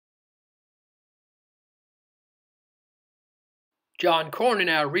John Cornyn,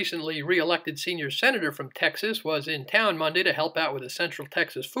 our recently re-elected senior senator from Texas, was in town Monday to help out with the Central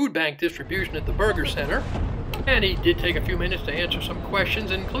Texas Food Bank distribution at the Burger Center. And he did take a few minutes to answer some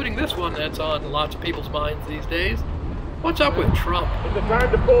questions, including this one that's on lots of people's minds these days. What's up with Trump? Is it time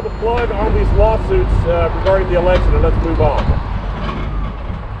to pull the plug on these lawsuits regarding the election, and let's move on?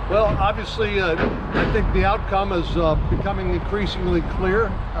 Well, obviously, I think the outcome is becoming increasingly clear.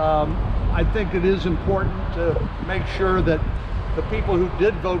 I think it is important to make sure that the people who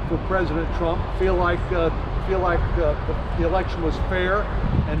did vote for President Trump feel like the election was fair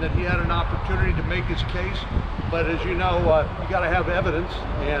and that he had an opportunity to make his case. But as you know, you got to have evidence,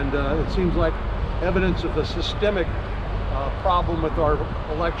 and it seems like evidence of a systemic problem with our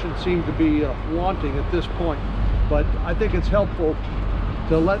election seemed to be wanting at this point. But I think it's helpful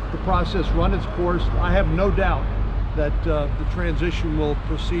to let the process run its course. I have no doubt that the transition will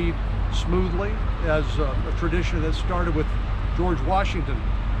proceed smoothly, as a tradition that started with George Washington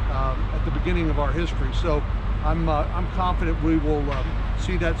at the beginning of our history. So I'm confident we will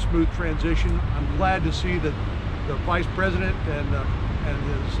see that smooth transition. I'm glad to see that the Vice President and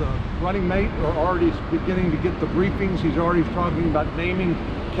his running mate are already beginning to get the briefings. He's already talking about naming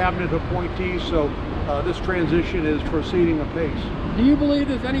cabinet appointees. So this transition is proceeding apace. Do you believe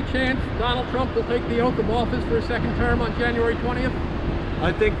there's any chance Donald Trump will take the oath of office for a second term on January 20th?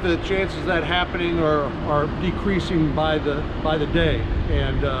 I think the chances of that happening are decreasing by the day,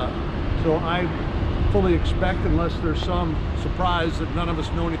 and so I fully expect, unless there's some surprise that none of us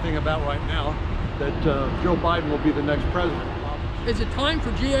know anything about right now, that Joe Biden will be the next president. Is it time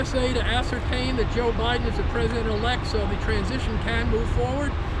for GSA to ascertain that Joe Biden is the president-elect so the transition can move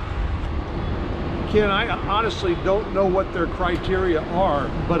forward? Ken, I honestly don't know what their criteria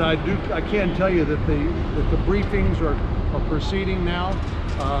are, but I can tell you that the briefings are proceeding now.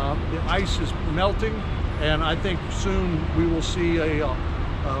 The ice is melting, and I think soon we will see an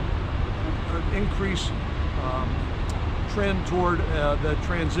increased trend toward the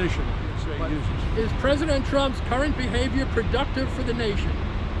transition. Is President Trump's current behavior productive for the nation?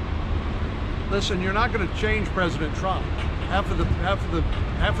 Listen, you're not going to change President Trump. Half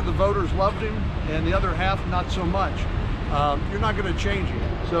of the voters loved him, and the other half not so much. You're not going to change him.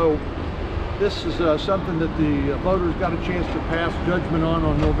 So this is something that the voters got a chance to pass judgment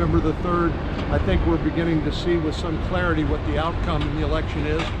on November the 3rd. I think we're beginning to see with some clarity what the outcome in the election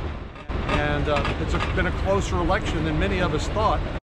is. And it's been a closer election than many of us thought.